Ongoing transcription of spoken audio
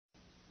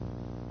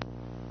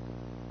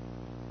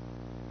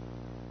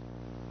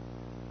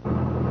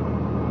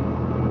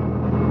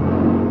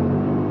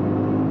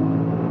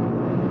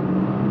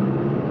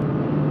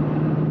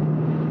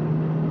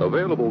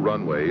Available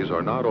runways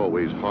are not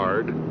always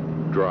hard,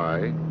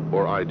 dry,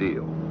 or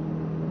ideal.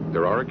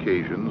 There are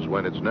occasions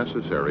when it's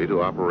necessary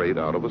to operate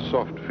out of a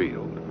soft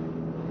field.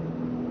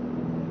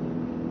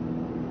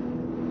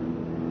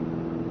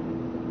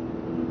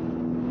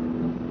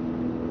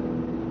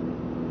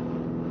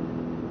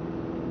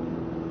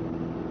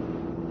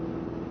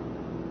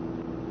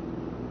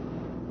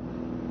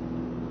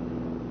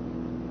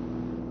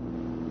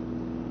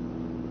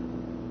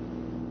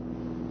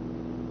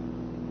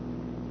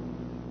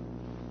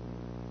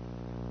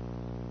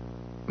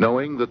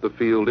 Knowing that the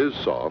field is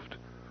soft,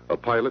 a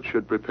pilot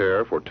should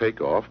prepare for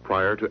takeoff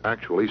prior to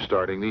actually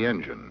starting the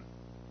engine.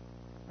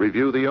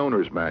 Review the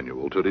owner's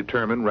manual to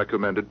determine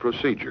recommended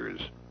procedures,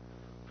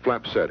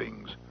 flap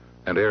settings,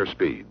 and air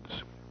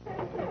speeds.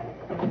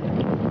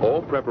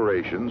 All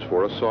preparations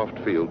for a soft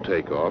field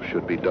takeoff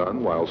should be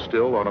done while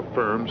still on a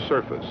firm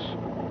surface.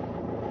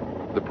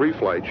 The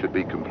pre-flight should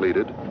be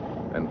completed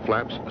and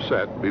flaps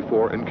set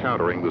before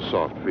encountering the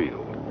soft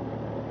field.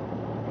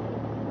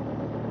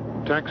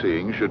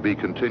 Taxiing should be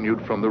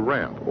continued from the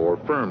ramp or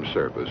firm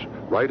surface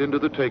right into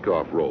the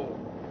takeoff roll.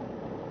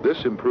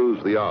 This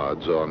improves the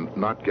odds on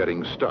not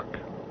getting stuck.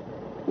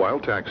 While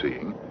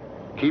taxiing,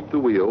 keep the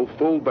wheel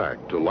full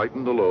back to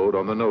lighten the load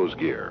on the nose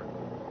gear.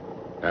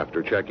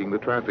 After checking the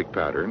traffic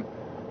pattern,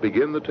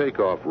 begin the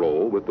takeoff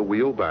roll with the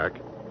wheel back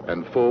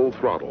and full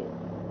throttle.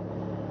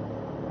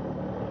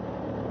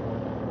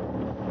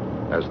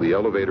 As the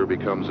elevator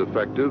becomes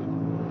effective,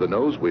 the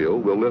nose wheel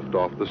will lift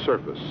off the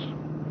surface.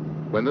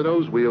 When the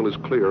nose wheel is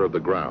clear of the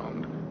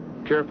ground,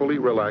 carefully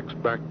relax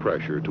back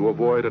pressure to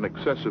avoid an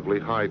excessively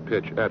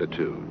high-pitch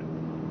attitude.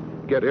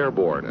 Get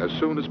airborne as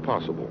soon as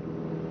possible.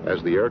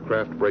 As the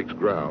aircraft breaks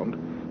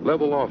ground,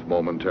 level off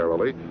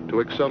momentarily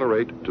to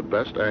accelerate to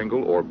best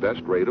angle or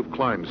best rate of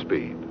climb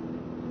speed.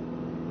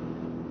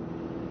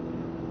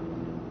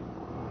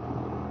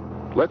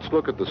 Let's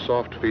look at the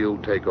soft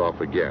field takeoff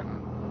again.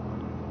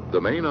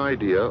 The main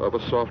idea of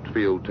a soft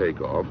field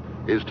takeoff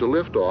is to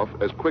lift off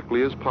as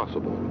quickly as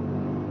possible.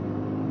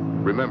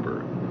 Remember,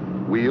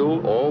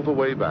 wheel all the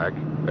way back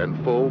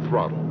and full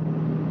throttle.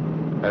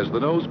 As the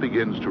nose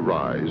begins to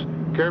rise,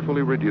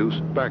 carefully reduce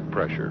back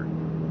pressure.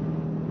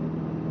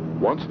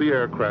 Once the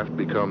aircraft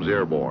becomes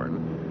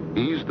airborne,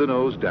 ease the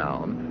nose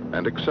down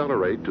and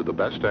accelerate to the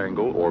best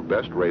angle or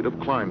best rate of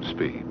climb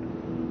speed.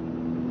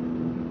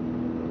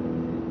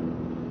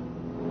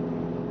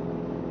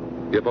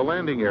 If a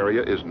landing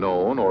area is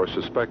known or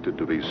suspected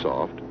to be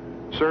soft,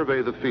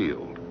 survey the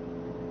field.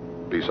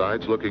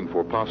 Besides looking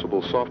for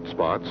possible soft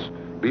spots,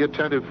 be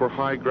attentive for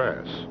high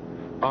grass,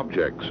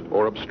 objects,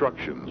 or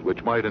obstructions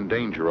which might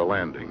endanger a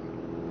landing.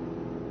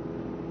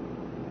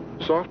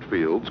 Soft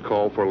fields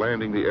call for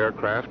landing the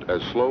aircraft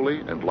as slowly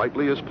and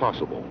lightly as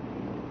possible.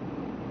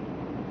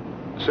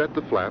 Set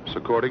the flaps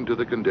according to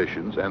the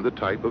conditions and the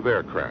type of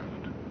aircraft.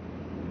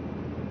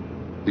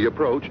 The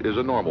approach is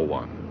a normal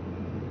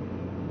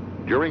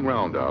one. During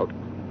roundout,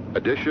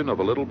 addition of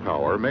a little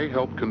power may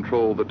help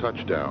control the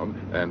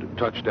touchdown and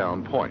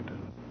touchdown point.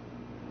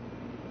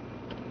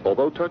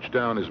 Although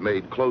touchdown is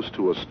made close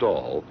to a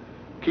stall,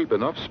 keep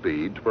enough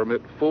speed to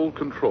permit full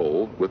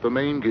control with the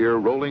main gear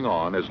rolling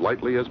on as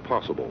lightly as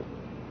possible.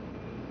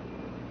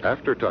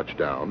 After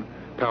touchdown,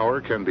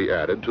 power can be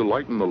added to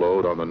lighten the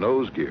load on the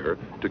nose gear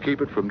to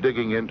keep it from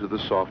digging into the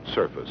soft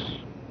surface.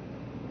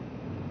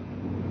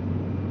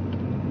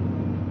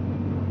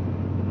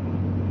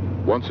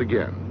 Once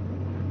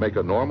again, make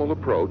a normal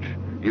approach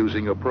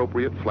using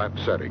appropriate flap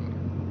setting.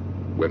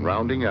 When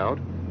rounding out,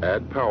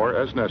 add power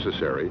as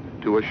necessary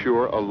to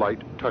assure a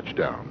light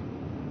touchdown.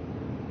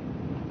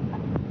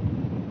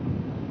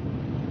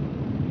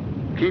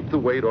 Keep the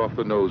weight off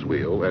the nose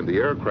wheel and the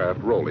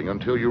aircraft rolling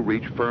until you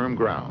reach firm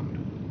ground.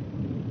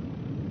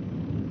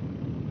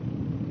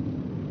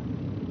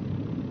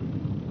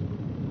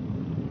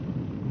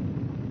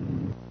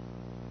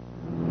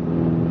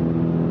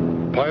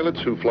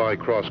 Pilots who fly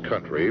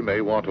cross-country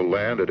may want to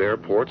land at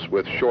airports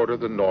with shorter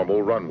than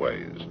normal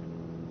runways.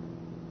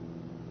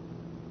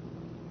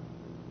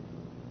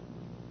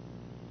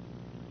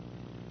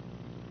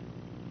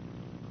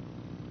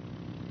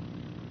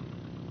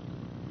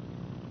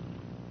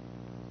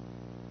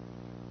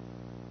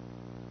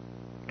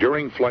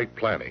 During flight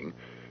planning,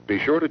 be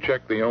sure to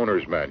check the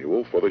owner's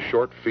manual for the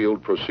short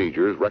field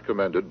procedures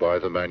recommended by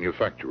the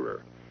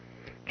manufacturer.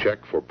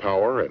 Check for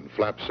power and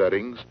flap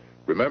settings,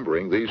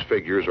 remembering these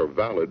figures are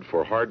valid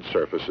for hard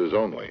surfaces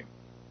only.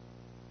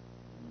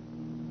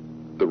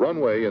 The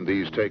runway in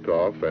these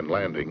takeoff and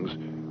landings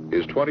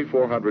is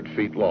 2,400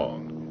 feet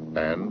long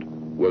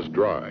and was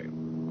dry.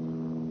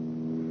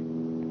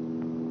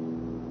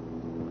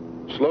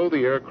 Slow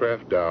the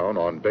aircraft down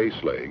on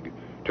base leg,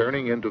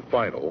 turning into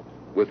final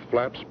with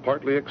flaps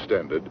partly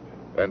extended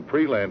and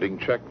pre-landing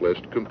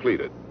checklist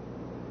completed.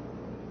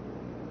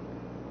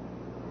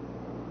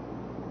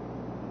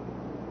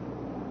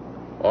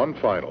 On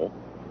final,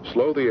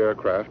 slow the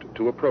aircraft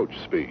to approach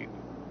speed.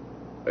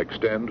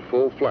 Extend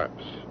full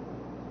flaps.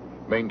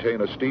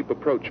 Maintain a steep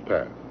approach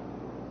path.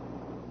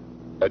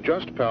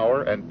 Adjust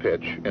power and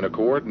pitch in a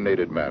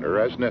coordinated manner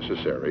as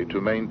necessary to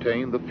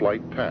maintain the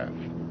flight path.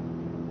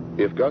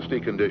 If gusty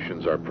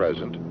conditions are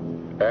present,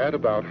 add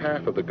about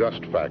half of the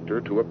gust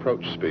factor to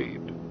approach speed.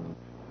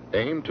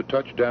 Aim to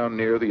touch down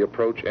near the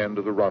approach end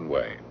of the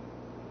runway.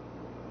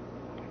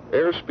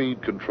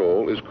 Airspeed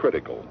control is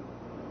critical.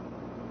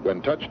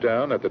 When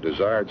touchdown at the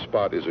desired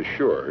spot is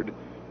assured,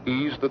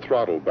 ease the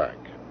throttle back,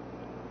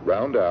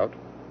 round out,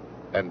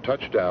 and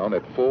touch down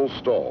at full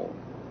stall.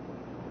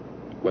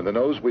 When the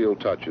nose wheel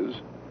touches,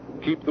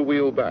 keep the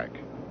wheel back,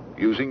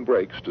 using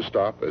brakes to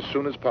stop as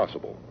soon as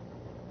possible.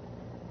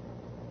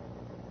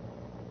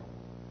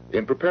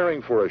 In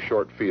preparing for a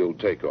short field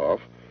takeoff,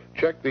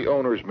 check the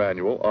owner's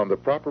manual on the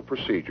proper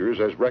procedures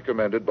as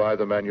recommended by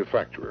the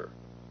manufacturer.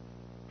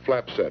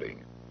 Flap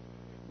setting,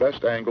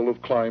 best angle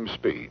of climb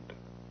speed.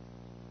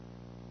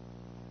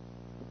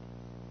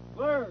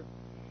 Clear.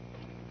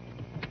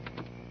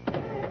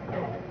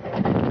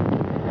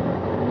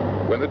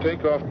 When the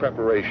takeoff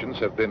preparations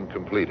have been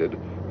completed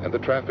and the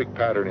traffic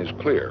pattern is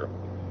clear,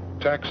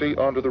 taxi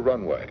onto the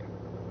runway.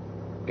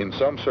 In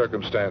some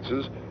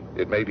circumstances,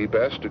 it may be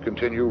best to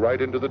continue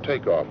right into the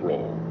takeoff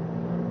roll.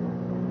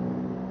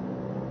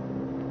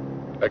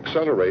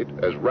 Accelerate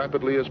as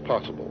rapidly as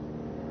possible.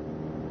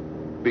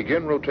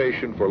 Begin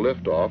rotation for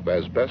liftoff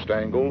as best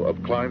angle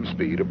of climb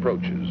speed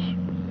approaches.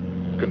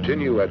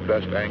 Continue at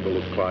best angle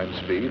of climb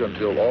speed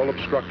until all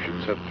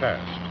obstructions have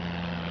passed.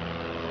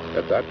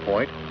 At that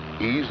point,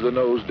 ease the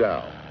nose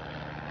down.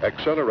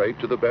 Accelerate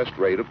to the best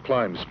rate of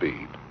climb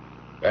speed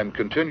and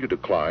continue to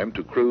climb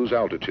to cruise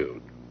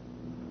altitude.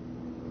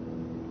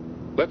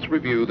 Let's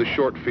review the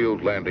short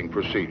field landing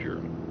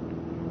procedure.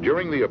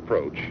 During the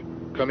approach,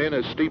 come in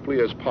as steeply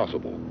as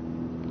possible.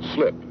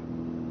 Slip,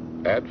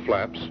 add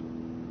flaps,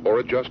 or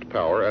adjust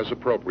power as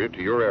appropriate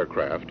to your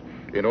aircraft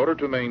in order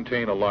to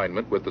maintain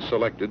alignment with the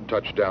selected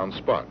touchdown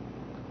spot.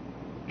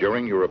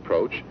 During your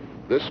approach,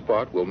 this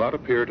spot will not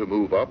appear to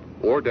move up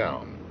or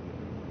down.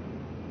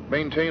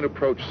 Maintain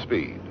approach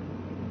speed.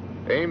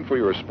 Aim for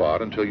your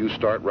spot until you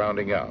start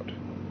rounding out.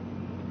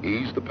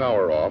 Ease the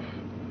power off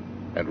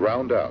and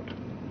round out,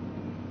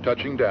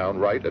 touching down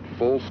right at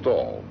full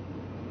stall.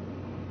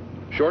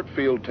 Short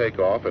field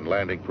takeoff and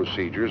landing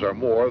procedures are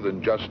more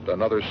than just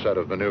another set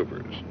of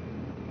maneuvers.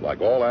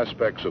 Like all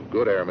aspects of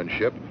good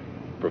airmanship,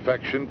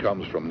 perfection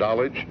comes from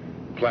knowledge,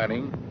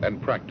 planning, and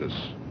practice.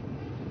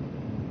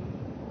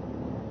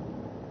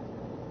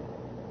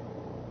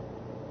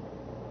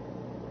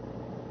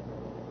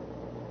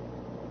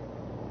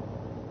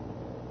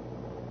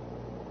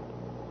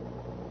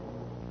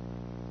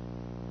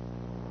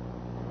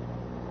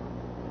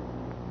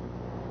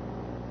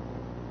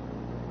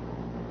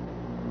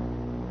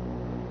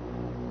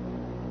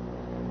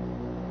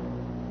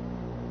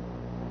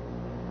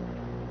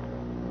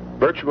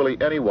 Virtually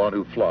anyone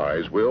who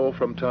flies will,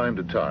 from time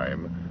to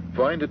time,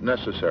 find it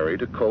necessary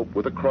to cope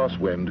with a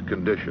crosswind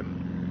condition.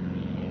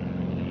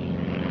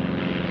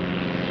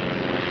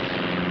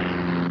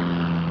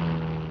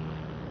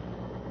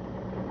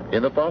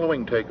 In the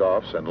following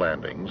takeoffs and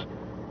landings,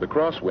 the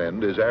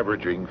crosswind is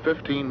averaging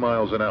 15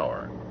 miles an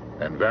hour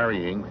and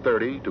varying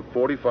 30 to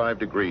 45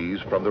 degrees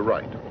from the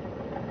right.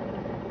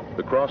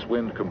 The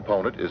crosswind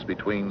component is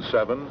between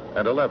 7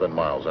 and 11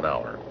 miles an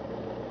hour.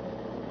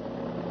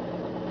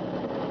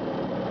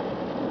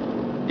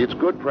 It's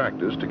good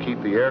practice to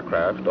keep the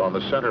aircraft on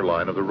the center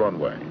line of the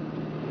runway.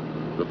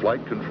 The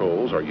flight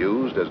controls are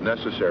used as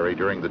necessary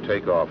during the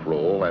takeoff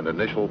roll and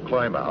initial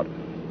climb out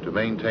to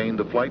maintain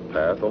the flight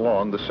path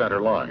along the center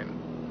line.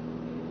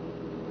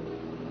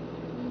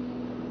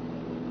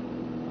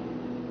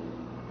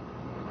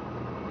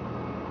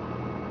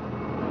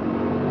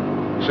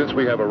 Since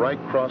we have a right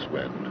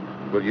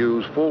crosswind, we'll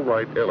use full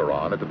right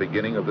aileron at the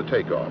beginning of the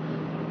takeoff,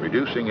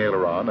 reducing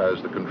aileron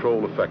as the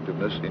control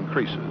effectiveness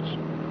increases.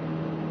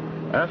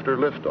 After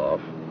liftoff,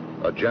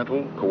 a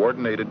gentle,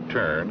 coordinated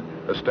turn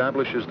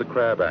establishes the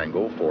crab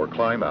angle for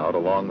climb out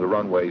along the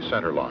runway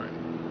center line.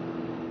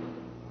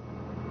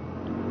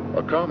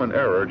 A common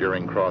error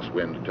during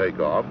crosswind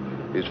takeoff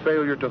is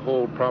failure to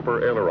hold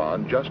proper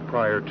aileron just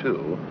prior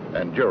to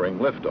and during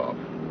liftoff.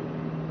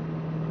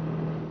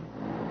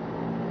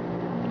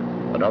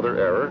 Another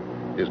error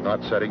is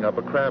not setting up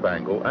a crab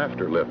angle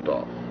after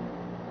liftoff.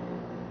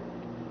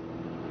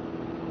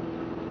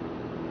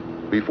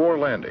 Before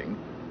landing,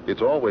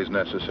 it's always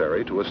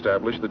necessary to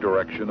establish the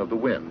direction of the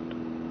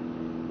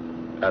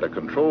wind. At a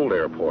controlled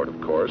airport, of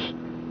course,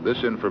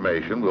 this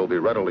information will be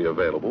readily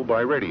available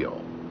by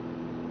radio.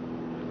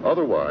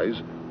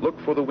 Otherwise, look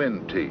for the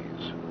wind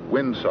tees,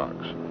 wind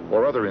socks,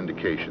 or other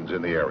indications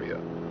in the area,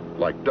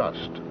 like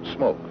dust,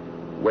 smoke,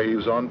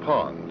 waves on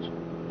ponds,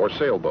 or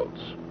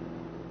sailboats.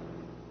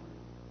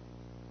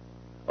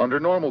 Under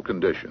normal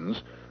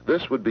conditions,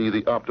 this would be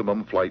the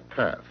optimum flight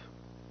path.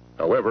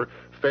 However,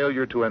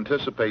 failure to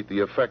anticipate the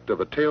effect of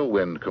a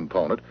tailwind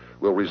component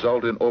will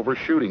result in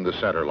overshooting the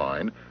center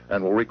line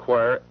and will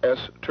require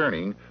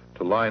S-turning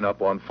to line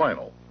up on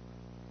final.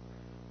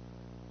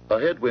 A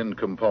headwind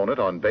component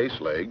on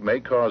base leg may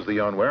cause the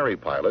unwary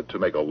pilot to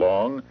make a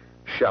long,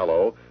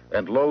 shallow,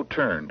 and low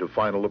turn to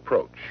final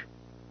approach.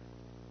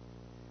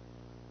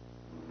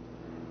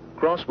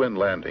 Crosswind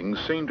landings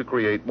seem to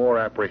create more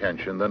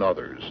apprehension than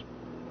others.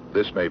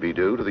 This may be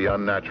due to the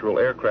unnatural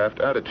aircraft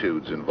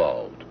attitudes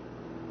involved.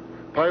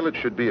 Pilots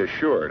should be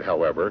assured,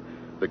 however,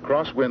 that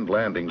crosswind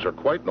landings are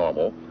quite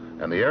normal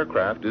and the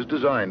aircraft is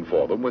designed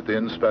for them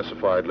within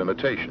specified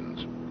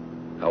limitations.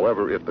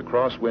 However, if the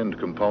crosswind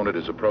component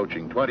is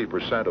approaching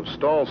 20% of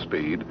stall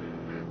speed,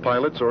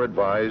 pilots are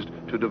advised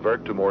to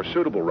divert to more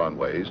suitable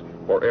runways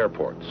or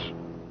airports.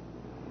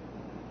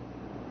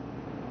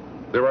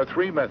 There are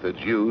three methods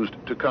used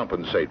to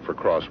compensate for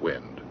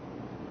crosswind.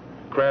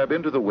 Crab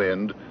into the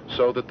wind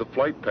so that the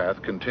flight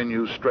path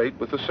continues straight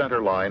with the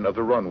center line of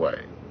the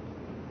runway.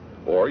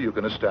 Or you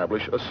can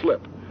establish a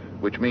slip,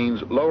 which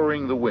means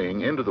lowering the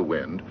wing into the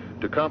wind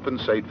to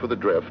compensate for the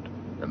drift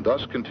and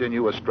thus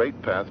continue a straight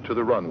path to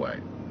the runway.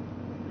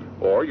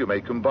 Or you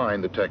may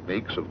combine the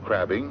techniques of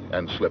crabbing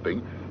and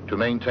slipping to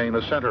maintain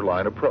a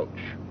centerline approach.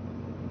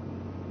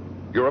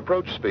 Your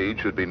approach speed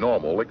should be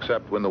normal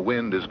except when the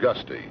wind is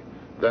gusty.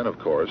 Then, of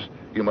course,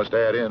 you must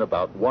add in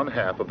about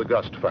 1/2 of the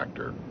gust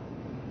factor.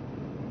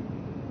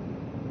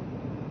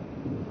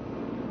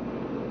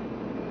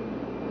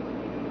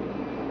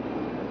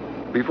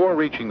 Before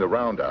reaching the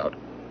roundout,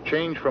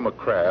 change from a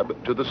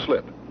crab to the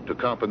slip to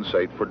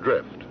compensate for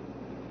drift.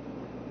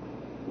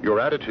 Your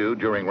attitude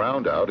during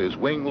roundout is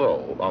wing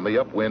low on the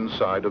upwind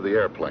side of the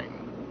airplane.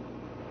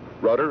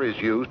 Rudder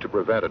is used to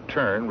prevent a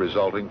turn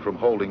resulting from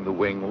holding the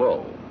wing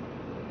low.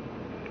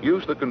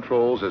 Use the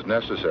controls as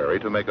necessary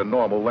to make a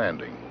normal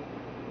landing.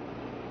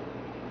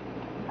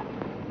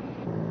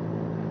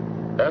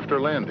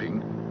 After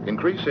landing,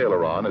 increase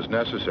aileron as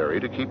necessary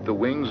to keep the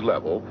wings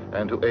level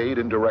and to aid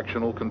in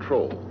directional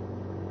control.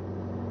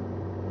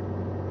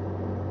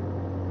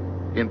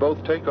 In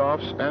both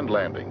takeoffs and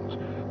landings,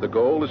 the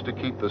goal is to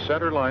keep the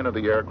center line of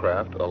the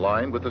aircraft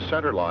aligned with the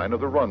center line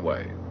of the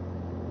runway.